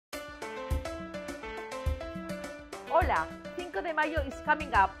Hola, Cinco de Mayo is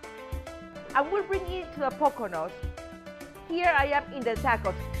coming up and we'll bring you to the Poconos. Here I am in the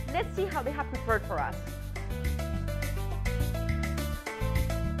tacos. Let's see how they have prepared for us.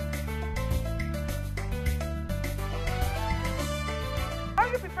 How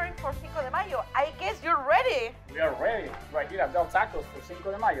are you preparing for Cinco de Mayo? I guess you're ready. We are ready right here at Del Tacos for Cinco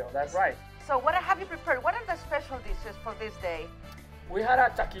de Mayo. That's right. So what have you prepared? What are the special dishes for this day? We had a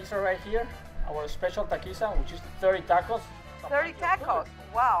taquiza right here, our special taquiza, which is 30 tacos. 30 tacos,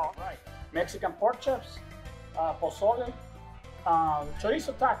 wow. Right. Mexican pork chops, pozole,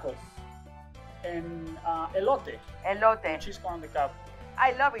 chorizo tacos, and elote. Elote. Cheese on the cup.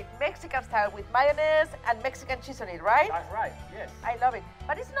 I love it. Mexican style with mayonnaise and Mexican cheese on it, right? That's right, yes. I love it.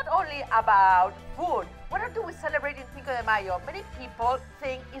 But it's not only about food. What do we celebrate in Cinco de Mayo? Many people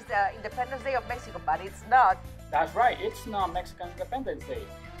think it's the Independence Day of Mexico, but it's not. That's right. It's not Mexican Independence Day.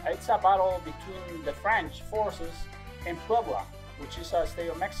 It's a battle between the French forces and Puebla, which is a state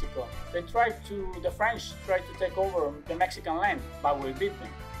of Mexico. The French tried to take over the Mexican land, but we beat them.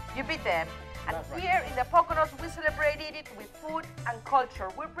 You beat them. And right. Here in the Poconos, we celebrated it with food and culture.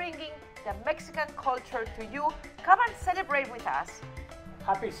 We're bringing the Mexican culture to you. Come and celebrate with us.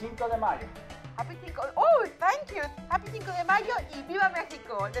 Happy Cinco de Mayo. Happy Cinco. Oh, thank you. Happy Cinco de Mayo y viva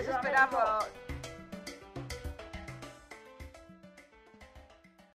México. Les Viva esperamos. México.